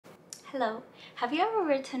Hello. Have you ever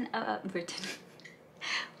written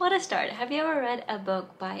what a start. Have you ever read a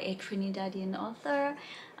book by a Trinidadian author?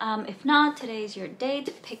 If not, today is your day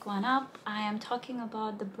to pick one up. I am talking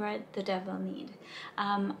about The Bread the Devil Knead.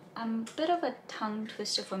 A bit of a tongue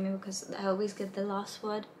twister for me because I always get the last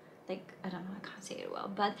word. Like, I don't know, I can't say it well.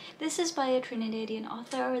 But this is by a Trinidadian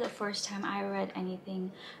author. The first time I read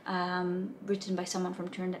anything written by someone from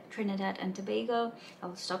Trinidad and Tobago.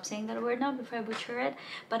 I'll stop saying that word now before I butcher it.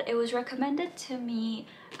 But it was recommended to me,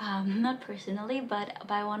 not personally, but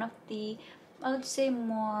by one of the, I would say,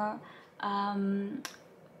 more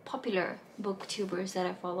popular booktubers that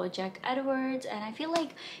I follow, Jack Edwards, and I feel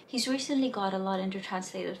like he's recently got a lot into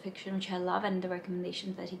translated fiction, which I love, and the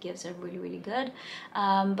recommendations that he gives are really good.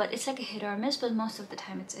 But it's like a hit or a miss, but most of the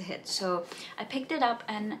time it's a hit. So I picked it up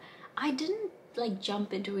and I didn't like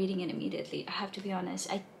jump into reading it immediately, I have to be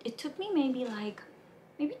honest. It took me maybe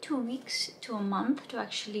 2 weeks to a month to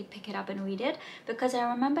actually pick it up and read it, because I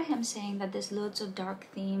remember him saying that there's loads of dark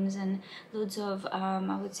themes and loads of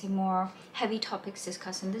I would say more heavy topics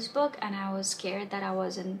discussed in this book, and I was scared that I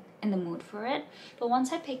wasn't in the mood for it. But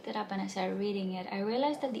once I picked it up and I started reading it, I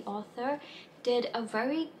realized that the author did a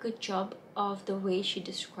very good job of the way she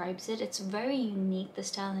describes it. It's very unique, the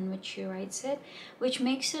style in which she writes it, which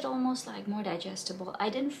makes it almost like more digestible.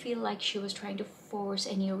 I didn't feel like she was trying to force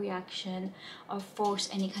any reaction or force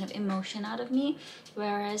any kind of emotion out of me,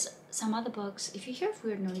 whereas some other books, if you hear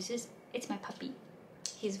weird noises, it's my puppy.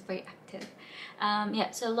 He's very active.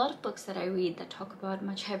 Yeah, so a lot of books that I read that talk about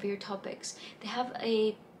much heavier topics, they have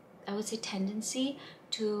a, I would say, tendency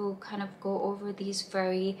to kind of go over these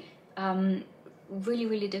very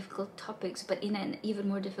really difficult topics, but in an even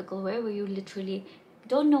more difficult way, where you literally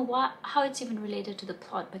don't know how it's even related to the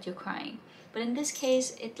plot, but you're crying. But in this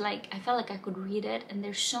case, I felt like I could read it, and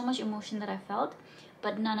there's so much emotion that I felt,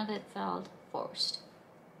 but none of it felt forced.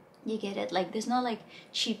 You get it? Like, there's no like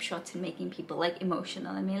cheap shots in making people like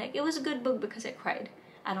emotional. I mean, like, it was a good book because I cried.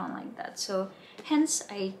 I don't like that. So hence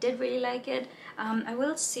I did really like it. I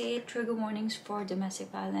will say trigger warnings for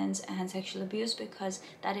domestic violence and sexual abuse, because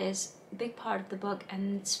that is a big part of the book,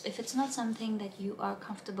 and if it's not something that you are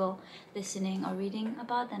comfortable listening or reading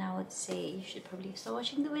about, then I would say you should probably start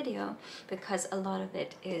watching the video, because a lot of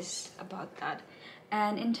it is about that.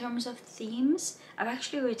 And in terms of themes, I've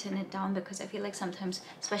actually written it down because I feel like sometimes,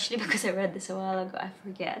 especially because I read this a while ago, I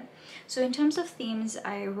forget. So in terms of themes,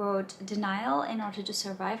 I wrote denial in order to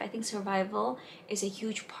survive. I think survival is a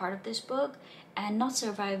huge part of this book, and not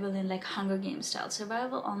survival in like Hunger Games style,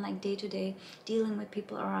 survival on like day-to-day, dealing with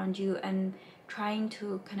people around you and trying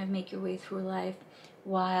to kind of make your way through life,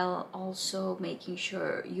 while also making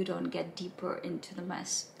sure you don't get deeper into the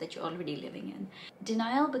mess that you're already living in.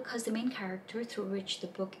 Denial, because the main character through which the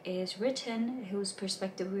book is written, whose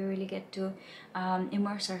perspective we really get to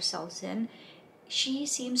immerse ourselves in, she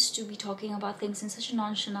seems to be talking about things in such a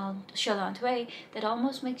nonchalant way that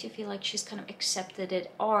almost makes you feel like she's kind of accepted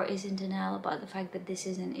it or is in denial about the fact that this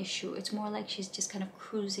is an issue. It's more like she's just kind of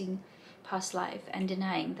cruising past life and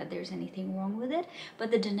denying that there's anything wrong with it.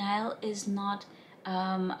 But the denial is not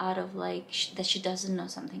out of like that she doesn't know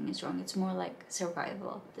something is wrong. It's more like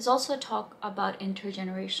survival. There's also a talk about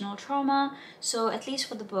intergenerational trauma. So at least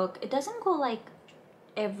for the book, it doesn't go like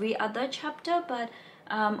every other chapter, but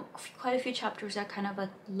quite a few chapters are kind of a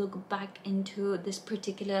look back into this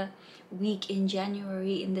particular week in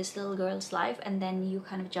January in this little girl's life, and then you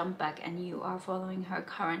kind of jump back and you are following her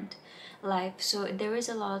current life. So there is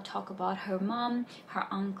a lot of talk about her mom, her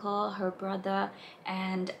uncle, her brother,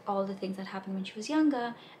 and all the things that happened when she was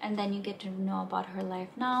younger, and then you get to know about her life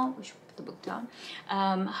now, which put the book down,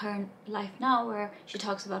 her life now, where she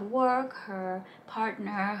talks about work, her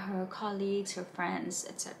partner, her colleagues, her friends,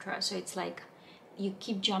 etc. So it's like you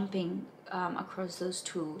keep jumping across those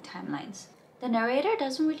two timelines. The narrator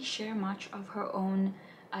doesn't really share much of her own,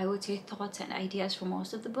 I would say, thoughts and ideas for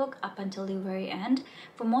most of the book up until the very end.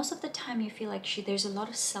 For most of the time, you feel like there's a lot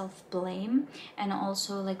of self-blame and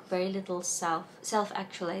also like very little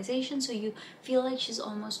self-actualization. So you feel like she's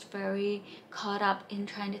almost very caught up in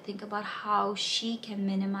trying to think about how she can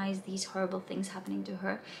minimize these horrible things happening to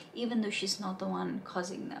her, even though she's not the one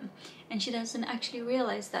causing them. And she doesn't actually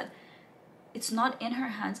realize that it's not in her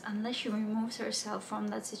hands. Unless she removes herself from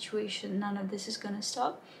that situation, none of this is gonna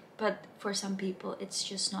stop. But for some people, it's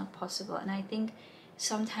just not possible. And I think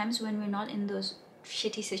sometimes when we're not in those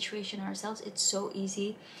shitty situations ourselves, it's so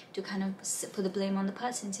easy to kind of put the blame on the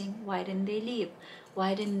person, saying, why didn't they leave?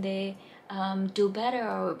 Why didn't they do better?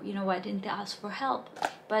 Or, you know, why didn't they ask for help?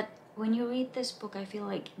 But when you read this book, I feel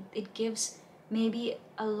like it gives maybe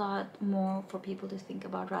a lot more for people to think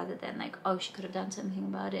about, rather than like, oh, she could have done something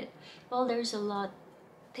about it. Well, there's a lot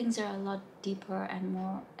things are a lot deeper and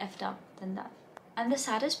more effed up than that. And the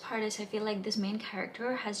saddest part is I feel like this main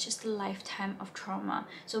character has just a lifetime of trauma.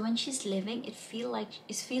 So when she's living, it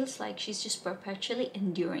feels like she's just perpetually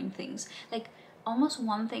enduring things. Like almost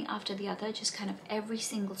one thing after the other, just kind of every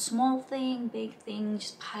single small thing, big thing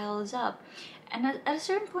just piles up. And at a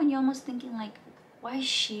certain point you're almost thinking like, why is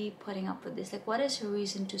she putting up with this? Like, what is her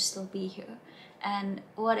reason to still be here? And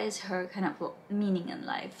what is her kind of meaning in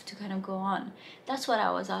life to kind of go on? That's what I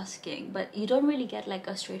was asking, but you don't really get like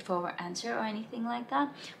a straightforward answer or anything like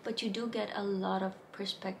that, but you do get a lot of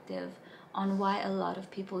perspective on why a lot of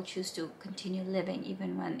people choose to continue living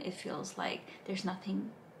even when it feels like there's nothing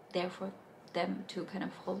there for them to kind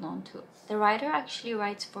of hold on to. The writer actually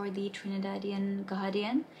writes for the Trinidadian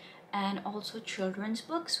Guardian and also children's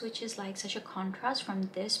books, which is like such a contrast from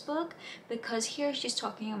this book, because here she's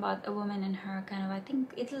talking about a woman in her kind of, I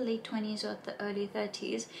think either late 20s or the early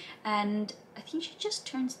 30s, and I think she just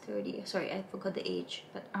turns 30. Sorry, I forgot the age,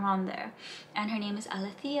 but around there. And her name is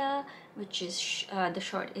Alethea, which is the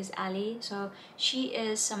short is Ali. So she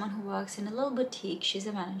is someone who works in a little boutique. She's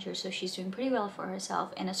a manager, so she's doing pretty well for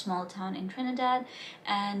herself in a small town in Trinidad,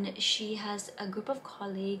 and she has a group of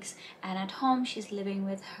colleagues, and at home she's living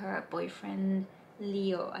with her boyfriend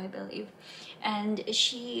Leo, I believe. And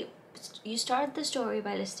you start the story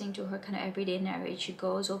by listening to her kind of everyday narrate. She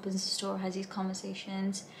goes, opens the store, has these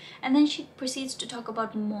conversations, and then she proceeds to talk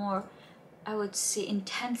about more, I would say,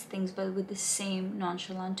 intense things, but with the same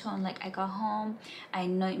nonchalant tone. Like, I got home, I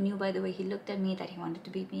knew by the way he looked at me that he wanted to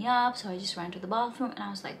beat me up, so I just ran to the bathroom, and I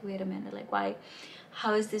was like, wait a minute, like, why,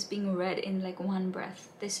 how is this being read in like one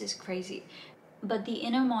breath? This is crazy. But the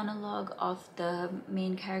inner monologue of the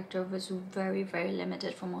main character was very, very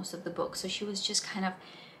limited for most of the book. So she was just kind of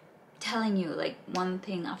telling you like one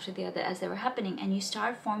thing after the other as they were happening, and you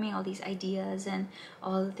start forming all these ideas and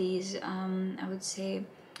all these I would say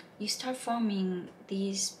you start forming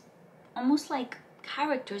these almost like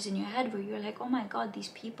characters in your head where you're like, oh my god, these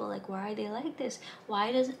people, like, why are they like this?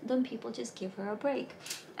 Why don't people just give her a break?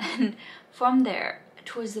 And from there,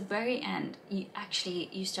 towards the very end,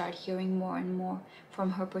 you start hearing more and more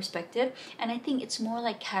from her perspective, and I think it's more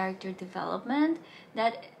like character development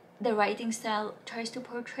that the writing style tries to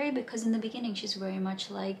portray, because in the beginning she's very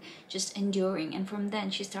much like just enduring, and from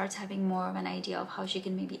then she starts having more of an idea of how she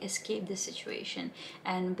can maybe escape this situation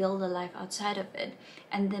and build a life outside of it.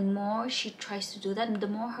 And the more she tries to do that, the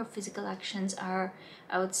more her physical actions are,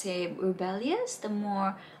 I would say, rebellious, the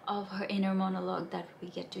more of her inner monologue that we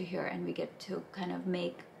get to hear, and we get to kind of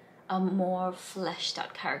make a more fleshed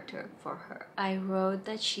out character for her. I wrote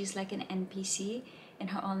that she's like an NPC in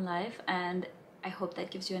her own life, and I hope that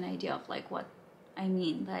gives you an idea of like what I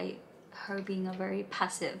mean by her being a very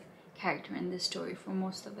passive character in this story for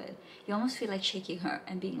most of it. You almost feel like shaking her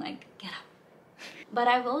and being like, get up. But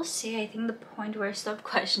I will say, I think the point where I stopped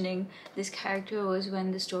questioning this character was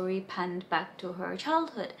when the story panned back to her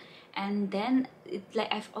childhood. And then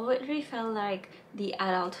I've already felt like the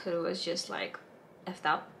adulthood was just like effed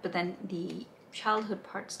up, but then the childhood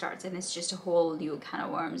part starts and it's just a whole new can of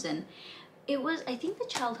worms. And I think the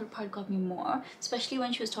childhood part got me more, especially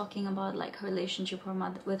when she was talking about like her relationship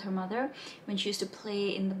with her mother, when she used to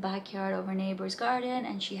play in the backyard of her neighbor's garden,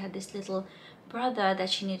 and she had this little brother that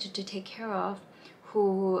she needed to take care of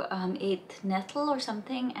who ate nettle or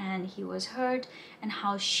something, and he was hurt, and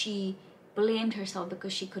how she blamed herself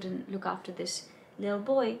because she couldn't look after this little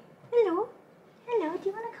boy. Hello, do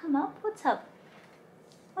you want to come up? What's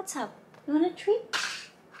up? You want a treat?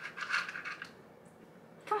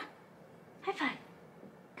 High five.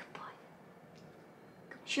 Good boy.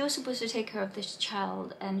 She was supposed to take care of this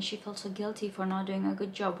child, and she felt so guilty for not doing a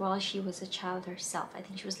good job while she was a child herself. I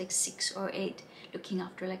think she was like 6 or 8, looking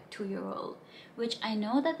after like 2-year-old, which I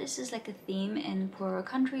know that this is like a theme in poorer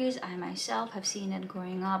countries. I myself have seen it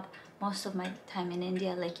growing up most of my time in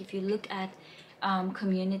India. Like if you look at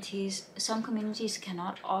communities, some communities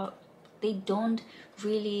they don't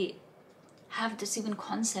really have this even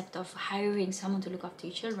concept of hiring someone to look after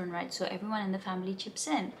your children, right? So everyone in the family chips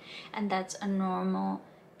in, and that's a normal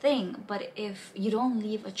thing. But if you don't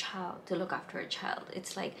leave a child to look after a child,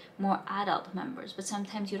 it's like more adult members. But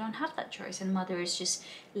sometimes you don't have that choice, and mothers just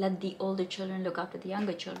let the older children look after the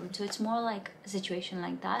younger children. So it's more like a situation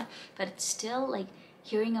like that. But it's still like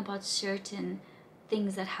hearing about certain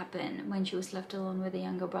things that happen when she was left alone with the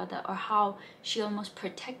younger brother, or how she almost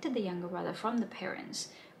protected the younger brother from the parents,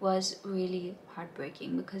 was really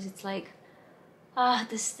heartbreaking. Because it's like,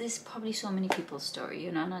 this probably so many people's story,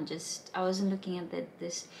 you know, not just, I wasn't looking at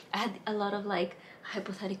this, I had a lot of like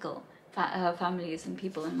hypothetical families and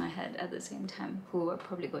people in my head at the same time who were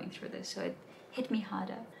probably going through this, so it hit me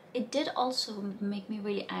harder. it did also make me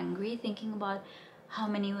really angry thinking about how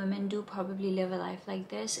many women do probably live a life like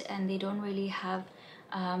this, and they don't really have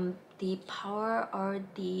the power or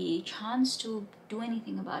the chance to do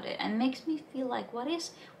anything about it. And makes me feel like, what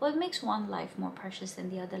makes one life more precious than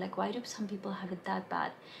the other? Like, why do some people have it that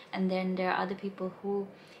bad, and then there are other people who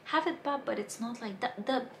have it bad, but it's not like that.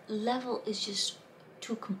 The level is just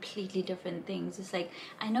two completely different things. It's like,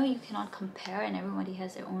 I know you cannot compare, and everybody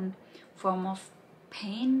has their own form of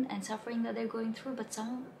pain and suffering that they're going through, but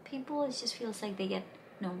some people, it just feels like they get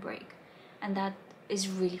no break. And that is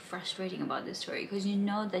really frustrating about this story, because you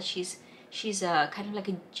know that she's a kind of like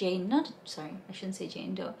a Jane, not, sorry, I shouldn't say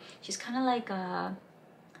Jane Doe. She's kind of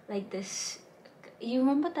like this, you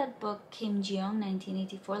remember that book Kim Ji-young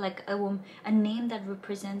 1984, like a name that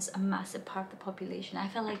represents a massive part of the population. I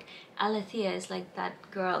feel like Alethea is like that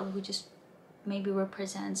girl who just maybe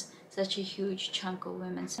represents such a huge chunk of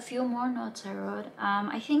women. So a few more notes I wrote.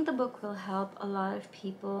 I think the book will help a lot of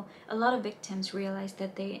people, a lot of victims, realize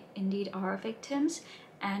that they indeed are victims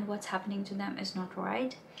and what's happening to them is not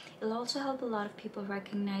right. It'll also help a lot of people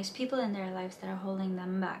recognize people in their lives that are holding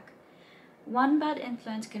them back. One bad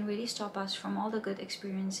influence can really stop us from all the good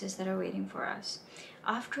experiences that are waiting for us.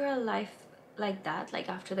 After a life like that, like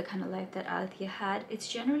after the kind of life that Althea had, it's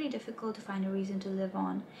generally difficult to find a reason to live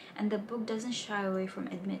on, and the book doesn't shy away from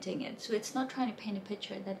admitting it. So it's not trying to paint a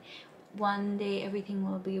picture that one day everything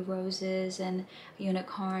will be roses and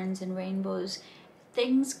unicorns and rainbows.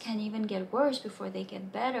 Things can even get worse before they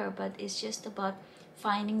get better, but it's just about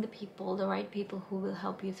finding the people, the right people who will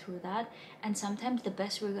help you through that. And sometimes the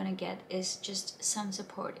best we're gonna get is just some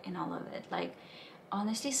support in all of it. Like,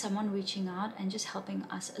 honestly, someone reaching out and just helping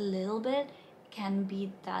us a little bit can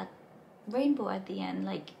be that rainbow at the end.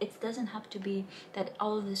 Like, it doesn't have to be that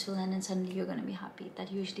all of this will end and suddenly you're gonna be happy.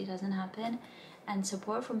 That usually doesn't happen. And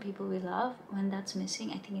support from people we love, when that's missing,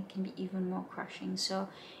 I think it can be even more crushing. So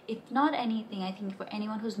if not anything, I think for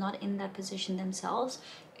anyone who's not in that position themselves,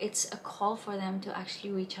 it's a call for them to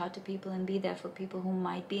actually reach out to people and be there for people who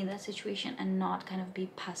might be in that situation, and not kind of be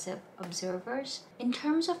passive observers. In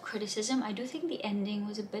terms of criticism, I do think the ending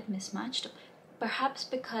was a bit mismatched, perhaps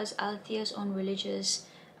because Althea's own religious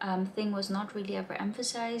thing was not really ever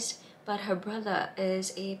emphasized, but her brother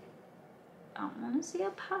is I want to say a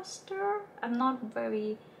pastor. I'm not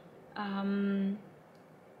very I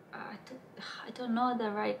don't know the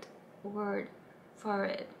right word for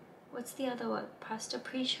it. What's the other word? Pastor,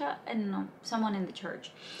 preacher? I don't know, someone in the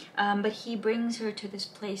church. But he brings her to this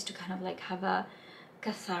place to kind of like have a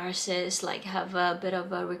catharsis, like have a bit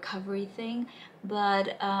of a recovery thing.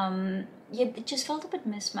 But yeah, it just felt a bit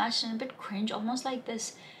mismatched and a bit cringe, almost like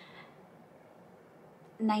this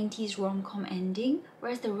 90s rom-com ending,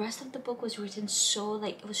 whereas the rest of the book was written so,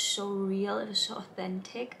 like, it was so real, it was so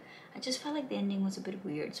authentic. I just felt like the ending was a bit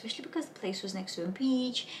weird, especially because the place was next to a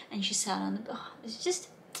beach and she sat on the, it was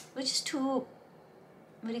just too,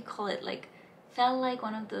 what do you call it, like, felt like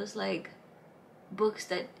one of those like books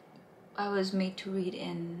that I was made to read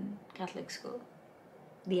in Catholic school.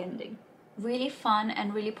 The ending. Really fun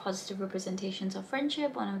and really positive representations of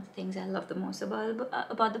friendship. One of the things I love the most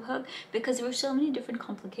about the book, because there were so many different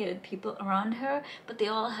complicated people around her, but they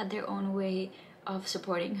all had their own way of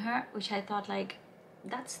supporting her, which I thought, like,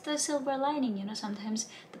 that's the silver lining, you know. Sometimes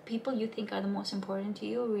the people you think are the most important to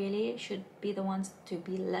you really should be the ones to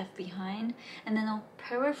be left behind, and then the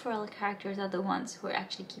peripheral characters are the ones who are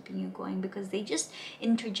actually keeping you going, because they just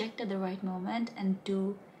interject at the right moment and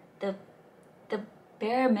do the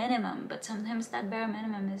bare minimum. But sometimes that bare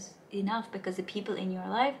minimum is enough, because the people in your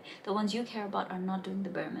life, the ones you care about, are not doing the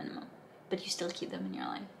bare minimum, but you still keep them in your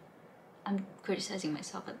life. I'm criticizing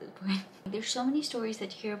myself at this point. There's so many stories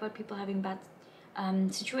that you hear about people having bad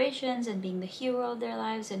situations and being the hero of their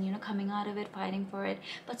lives and, you know, coming out of it, fighting for it.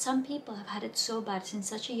 But some people have had it so bad since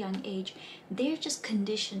such a young age, they're just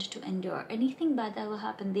conditioned to endure anything bad that will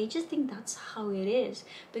happen. They just think that's how it is,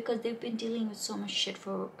 because they've been dealing with so much shit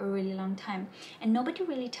for a really long time, and nobody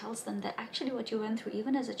really tells them that actually what you went through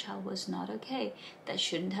even as a child was not okay, that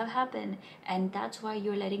shouldn't have happened, and that's why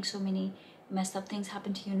you're letting so many messed up things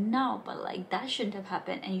happen to you now. But like, that shouldn't have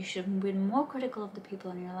happened, and you should have been more critical of the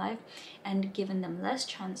people in your life and given them less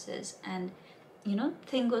chances. And, you know,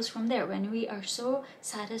 thing goes from there. When we are so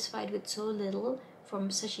satisfied with so little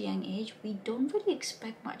from such a young age, we don't really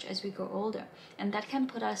expect much as we grow older, and that can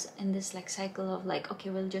put us in this like cycle of like, okay,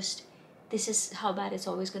 we'll just, this is how bad it's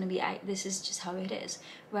always going to be, this is just how it is.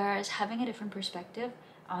 Whereas having a different perspective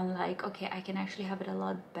on like, okay, I can actually have it a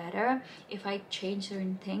lot better. If I change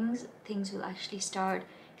certain things, things will actually start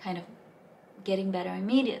kind of getting better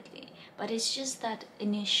immediately. But it's just that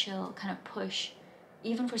initial kind of push,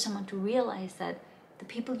 even for someone to realize that the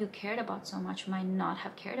people you cared about so much might not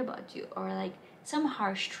have cared about you, or like some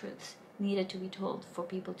harsh truths needed to be told for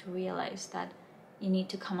people to realize that you need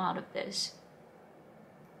to come out of this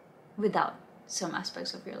without some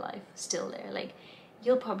aspects of your life still there. Like,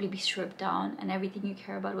 you'll probably be stripped down and everything you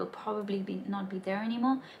care about will probably be not be there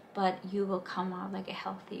anymore, but you will come out like a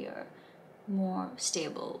healthier, more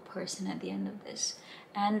stable person at the end of this.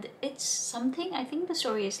 And it's something, I think the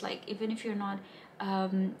story is like, even if you're not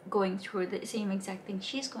going through the same exact thing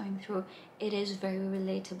she's going through, it is very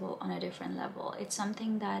relatable on a different level. It's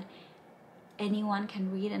something that anyone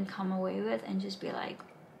can read and come away with and just be like,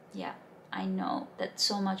 yeah, I know that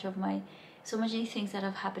so many things that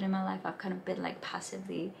have happened in my life I've kind of been like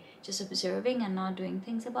passively just observing and not doing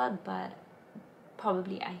things about, but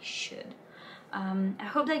probably I should. I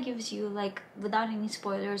hope that gives you, like, without any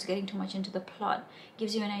spoilers, getting too much into the plot,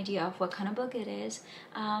 gives you an idea of what kind of book it is.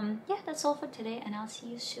 Yeah, that's all for today, and I'll see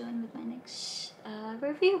you soon with my next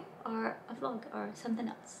review or a vlog or something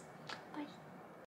else.